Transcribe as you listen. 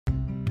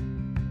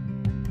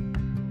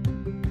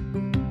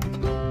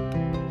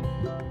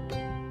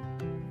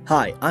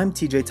Hi, I'm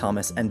TJ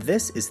Thomas, and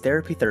this is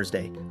Therapy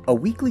Thursday, a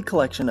weekly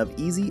collection of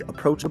easy,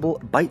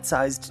 approachable,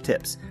 bite-sized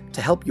tips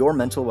to help your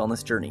mental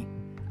wellness journey.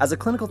 As a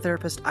clinical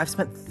therapist, I've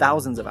spent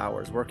thousands of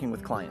hours working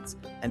with clients,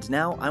 and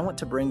now I want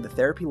to bring the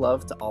therapy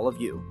love to all of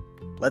you.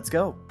 Let's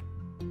go!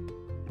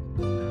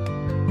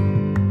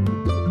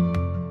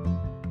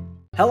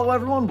 Hello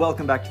everyone,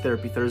 welcome back to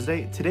Therapy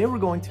Thursday. Today we're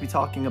going to be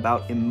talking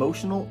about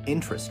emotional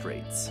interest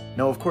rates.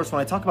 Now, of course,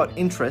 when I talk about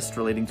interest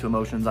relating to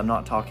emotions, I'm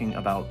not talking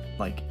about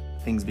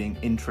things being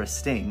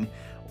interesting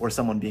or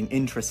someone being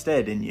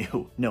interested in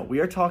you. No, we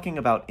are talking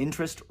about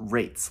interest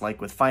rates,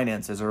 like with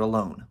finances or a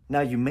loan.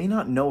 Now, you may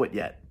not know it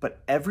yet,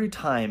 but every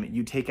time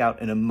you take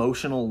out an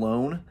emotional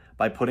loan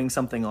by putting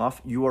something off,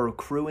 you are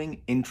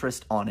accruing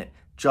interest on it,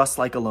 just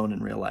like a loan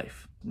in real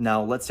life.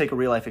 Now, let's take a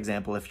real life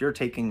example. If you're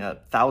taking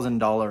a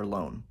 $1,000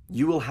 loan,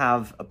 you will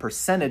have a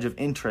percentage of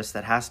interest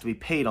that has to be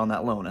paid on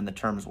that loan, and the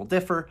terms will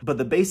differ. But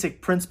the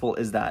basic principle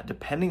is that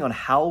depending on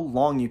how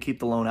long you keep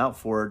the loan out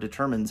for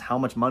determines how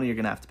much money you're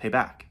going to have to pay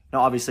back.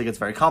 Now, obviously, it gets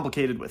very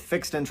complicated with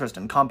fixed interest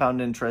and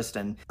compound interest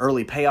and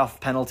early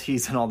payoff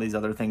penalties and all these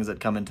other things that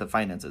come into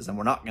finances, and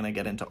we're not going to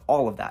get into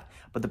all of that.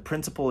 But the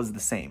principle is the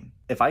same.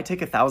 If I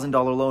take a $1,000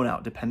 loan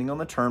out, depending on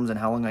the terms and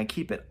how long I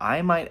keep it,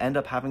 I might end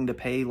up having to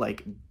pay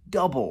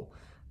double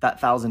that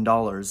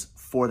 $1,000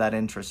 for that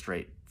interest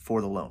rate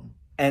for the loan.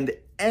 And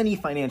any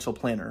financial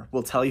planner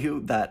will tell you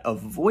that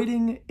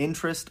avoiding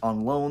interest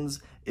on loans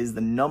is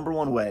the number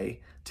one way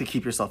to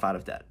keep yourself out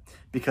of debt.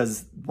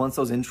 Because once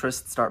those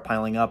interests start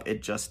piling up,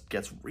 it just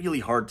gets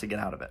really hard to get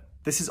out of it.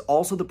 This is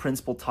also the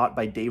principle taught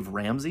by Dave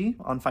Ramsey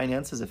on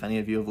finances, if any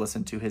of you have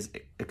listened to his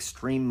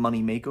Extreme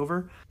Money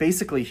Makeover.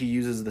 Basically, he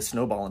uses the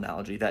snowball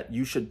analogy that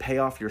you should pay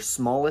off your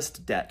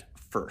smallest debt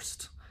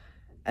first.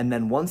 And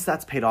then once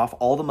that's paid off,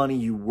 all the money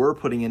you were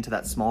putting into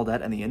that small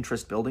debt and the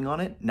interest building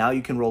on it, now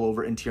you can roll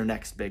over into your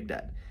next big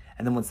debt.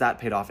 And then once that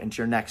paid off, into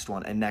your next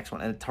one,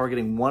 and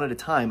targeting one at a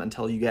time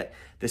until you get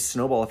this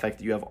snowball effect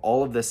that you have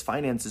all of this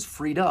finances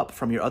freed up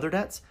from your other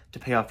debts to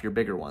pay off your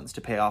bigger ones,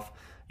 to pay off,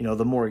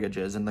 the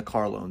mortgages and the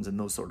car loans and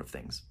those sort of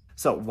things.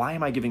 So why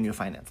am I giving you a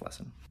finance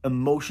lesson?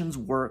 Emotions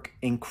work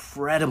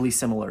incredibly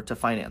similar to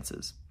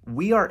finances.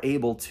 We are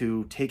able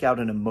to take out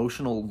an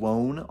emotional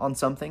loan on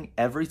something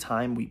every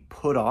time we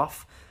put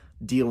off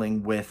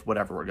dealing with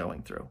whatever we're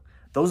going through.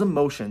 Those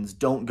emotions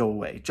don't go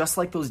away, just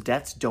like those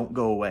debts don't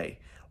go away.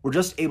 We're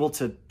just able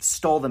to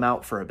stall them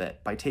out for a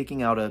bit by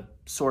taking out a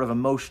sort of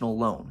emotional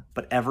loan.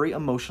 But every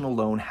emotional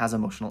loan has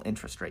emotional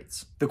interest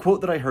rates. The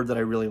quote that I heard that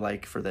I really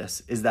like for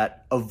this is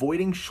that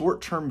avoiding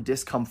short-term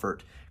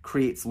discomfort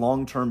creates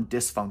long-term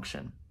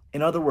dysfunction.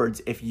 In other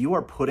words, if you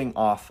are putting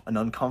off an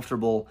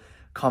uncomfortable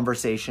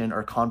conversation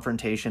or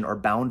confrontation or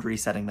boundary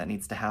setting that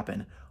needs to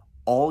happen,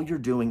 all you're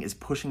doing is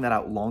pushing that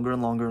out longer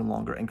and longer and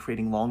longer and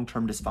creating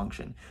long-term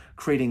dysfunction,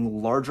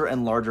 creating larger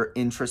and larger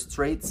interest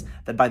rates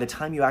that by the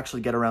time you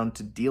actually get around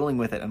to dealing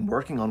with it and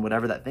working on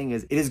whatever that thing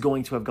is, it is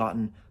going to have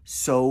gotten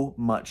so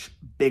much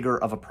bigger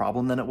of a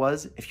problem than it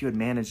was if you had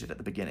managed it at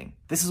the beginning.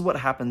 This is what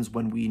happens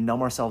when we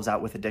numb ourselves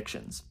out with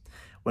addictions,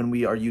 when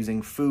we are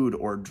using food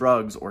or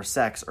drugs or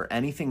sex or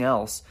anything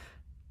else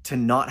to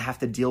not have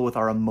to deal with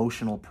our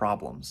emotional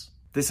problems.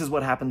 This is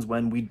what happens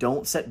when we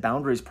don't set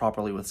boundaries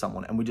properly with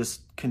someone and we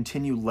just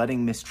continue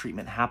letting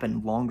mistreatment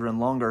happen longer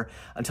and longer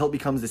until it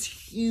becomes this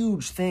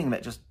huge thing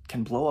that just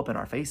can blow up in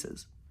our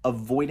faces.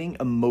 Avoiding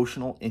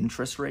emotional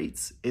interest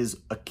rates is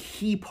a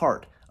key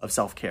part of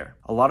self-care.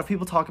 A lot of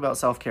people talk about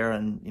self-care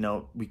and,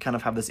 we kind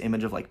of have this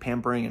image of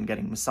pampering and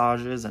getting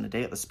massages and a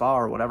day at the spa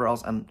or whatever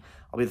else. And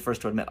I'll be the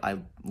first to admit, I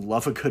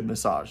love a good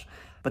massage.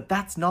 But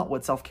that's not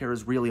what self-care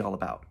is really all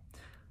about.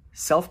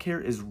 Self-care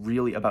is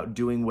really about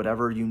doing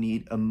whatever you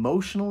need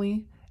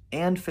emotionally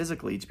and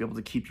physically to be able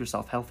to keep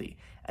yourself healthy.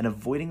 And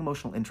avoiding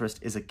emotional interest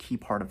is a key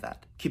part of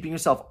that. Keeping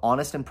yourself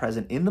honest and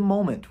present in the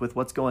moment with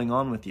what's going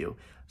on with you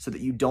so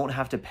that you don't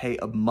have to pay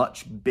a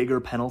much bigger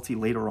penalty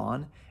later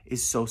on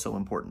is so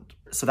important.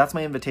 So that's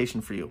my invitation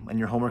for you and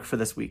your homework for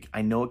this week.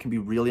 I know it can be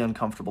really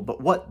uncomfortable,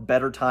 but what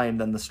better time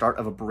than the start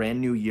of a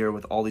brand new year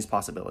with all these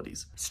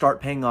possibilities?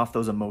 Start paying off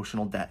those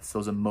emotional debts,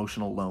 those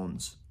emotional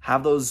loans.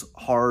 Have those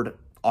hard,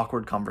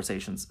 awkward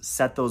conversations,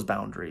 set those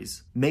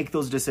boundaries, make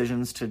those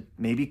decisions to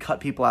maybe cut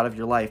people out of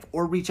your life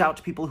or reach out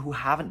to people who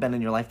haven't been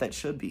in your life that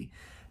should be.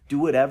 Do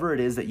whatever it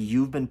is that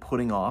you've been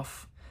putting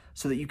off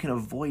so that you can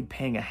avoid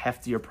paying a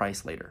heftier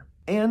price later.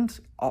 And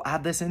I'll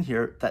add this in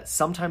here that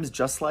sometimes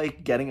just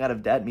like getting out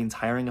of debt means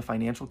hiring a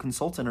financial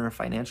consultant or a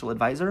financial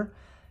advisor,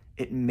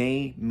 it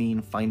may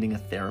mean finding a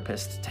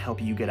therapist to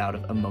help you get out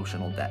of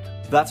emotional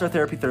debt. So that's our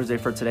Therapy Thursday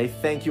for today.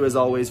 Thank you as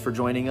always for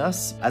joining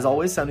us. As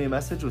always, send me a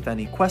message with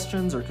any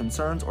questions or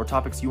concerns or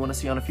topics you want to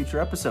see on a future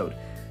episode.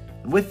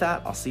 And with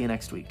that, I'll see you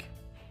next week.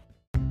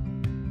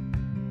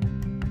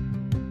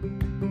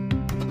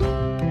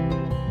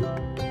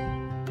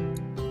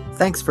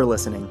 Thanks for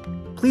listening.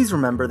 Please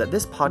remember that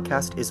this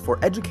podcast is for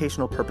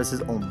educational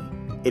purposes only.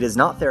 It is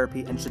not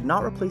therapy and should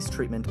not replace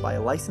treatment by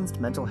a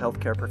licensed mental health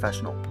care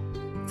professional.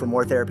 For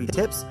more therapy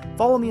tips,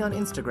 follow me on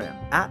Instagram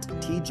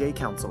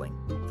 @TJCounseling.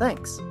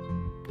 Thanks.